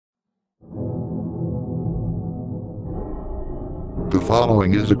The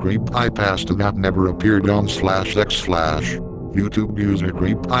following is a creepypasta that never appeared on /x/. YouTube user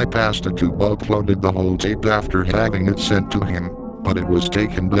Creepypasta2 uploaded the whole tape after having it sent to him, but it was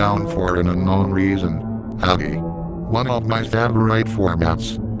taken down for an unknown reason. Avi. One of my favorite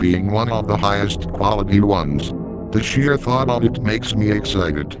formats, being one of the highest quality ones. The sheer thought of it makes me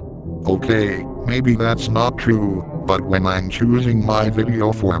excited. Okay, maybe that's not true, but when I'm choosing my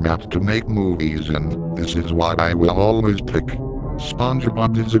video format to make movies in, this is what I will always pick.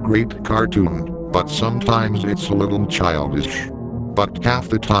 SpongeBob is a great cartoon, but sometimes it's a little childish. But half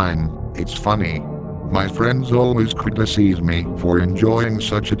the time, it's funny. My friends always criticize me for enjoying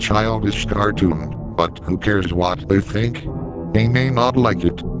such a childish cartoon, but who cares what they think? They may not like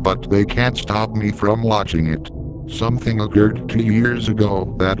it, but they can't stop me from watching it. Something occurred 2 years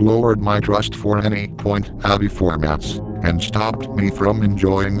ago that lowered my trust for any Mercy.avi formats, and stopped me from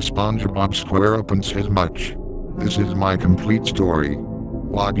enjoying SpongeBob SquarePants as much. This is my complete story.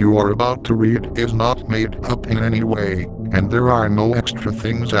 What you are about to read is not made up in any way, and there are no extra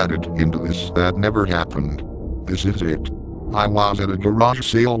things added into this that never happened. This is it. I was at a garage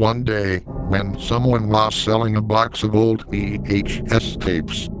sale one day, when someone was selling a box of old VHS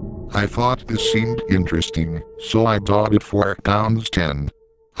tapes. I thought this seemed interesting, so I bought it for £10.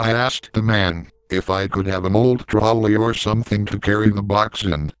 I asked the man if I could have an old trolley or something to carry the box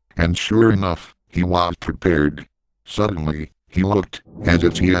in, and sure enough, he was prepared. Suddenly, he looked as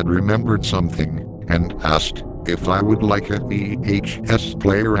if he had remembered something, and asked if I would like a VHS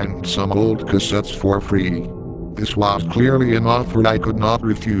player and some old cassettes for free. This was clearly an offer I could not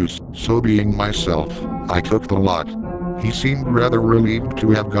refuse, so being myself, I took the lot. He seemed rather relieved to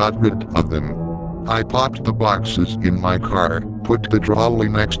have got rid of them. I popped the boxes in my car, put the trolley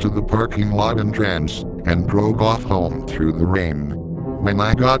next to the parking lot entrance, and drove off home through the rain. When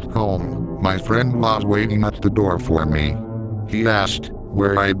I got home, my friend was waiting at the door for me. He asked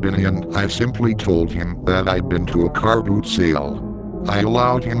where I'd been and I simply told him that I'd been to a car boot sale. I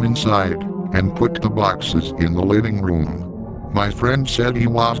allowed him inside, and put the boxes in the living room. My friend said he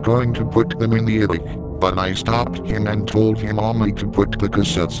was going to put them in the attic, but I stopped him and told him only to put the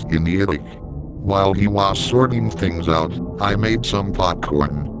cassettes in the attic. While he was sorting things out, I made some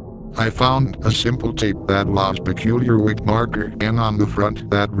popcorn. I found a simple tape that was peculiar with marker and on the front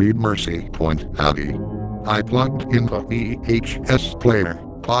that read Mercy.avi. I plugged in the VHS player,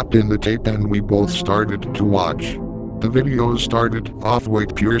 popped in the tape, and we both started to watch. The video started off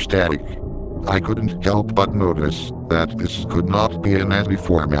with pure static. I couldn't help but notice that this could not be an AVI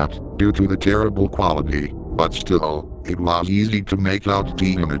format due to the terrible quality, but still, it was easy to make out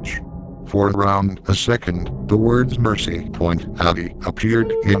the image. For around a second, the words Mercy.avi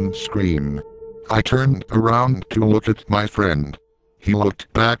appeared in screen. I turned around to look at my friend. He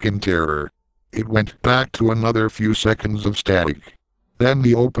looked back in terror. It went back to another few seconds of static. Then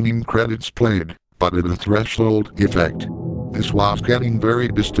the opening credits played, but at a threshold effect. This was getting very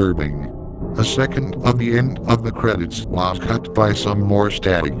disturbing. A second of the end of the credits was cut by some more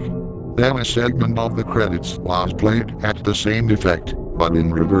static. Then a segment of the credits was played at the same effect, but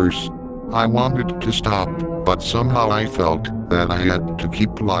in reverse. I wanted to stop, but somehow I felt that I had to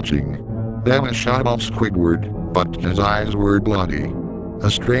keep watching. Then a shot of Squidward, but his eyes were bloody. A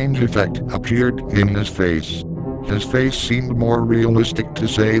strange effect appeared in his face. His face seemed more realistic to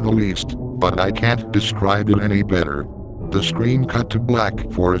say the least, but I can't describe it any better. The screen cut to black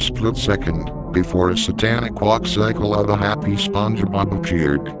for a split second, before a satanic walk cycle of a happy SpongeBob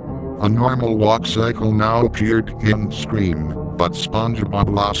appeared. A normal walk cycle now appeared in screen, but SpongeBob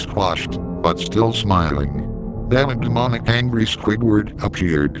was squashed, but still smiling. Then a demonic angry Squidward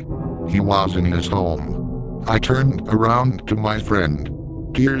appeared. He was in his home. I turned around to my friend.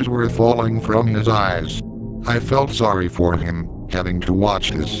 Tears were falling from his eyes. I felt sorry for him, having to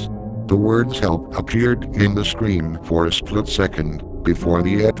watch this. The words "help" appeared in the screen for a split second, before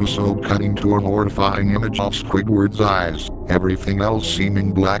the episode cutting to a horrifying image of Squidward's eyes, everything else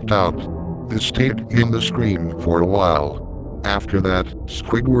seeming blacked out. This stayed in the screen for a while. After that,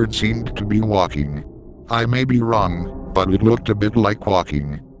 Squidward seemed to be walking. I may be wrong, but it looked a bit like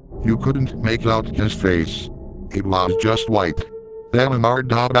walking. You couldn't make out his face. It was just white. Then an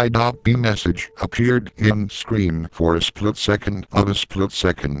R.I.P. message appeared in screen for a split second of a split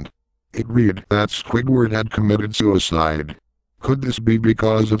second. It read that Squidward had committed suicide. Could this be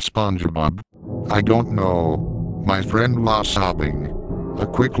because of SpongeBob? I don't know. My friend was sobbing. A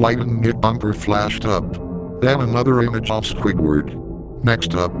quick light and hit bumper flashed up. Then another image of Squidward.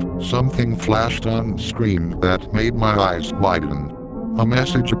 Next up, something flashed on screen that made my eyes widen. A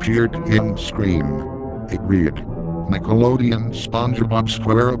message appeared in screen. It read, Nickelodeon SpongeBob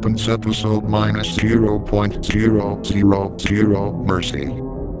SquarePants episode -0.000 Mercy.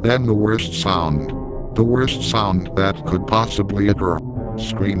 Then the worst sound. The worst sound that could possibly occur.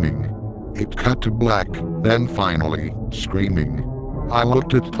 Screaming. It cut to black, then finally, screaming. I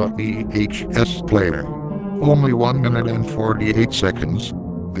looked at the VHS player. Only 1 minute and 48 seconds.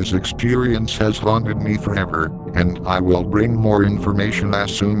 This experience has haunted me forever, and I will bring more information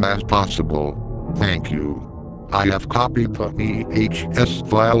as soon as possible. Thank you. I have copied the VHS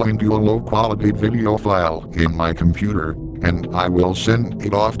file into a low-quality video file in my computer, and I will send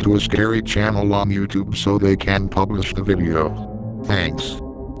it off to a scary channel on YouTube so they can publish the video. Thanks.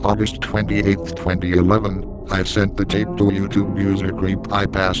 August 28, 2011, I sent the tape to YouTube user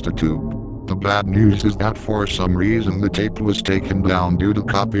Creepypasta tube. The bad news is that for some reason the tape was taken down due to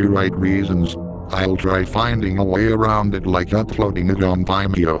copyright reasons. I'll try finding a way around it, like uploading it on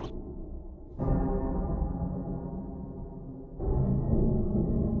Vimeo.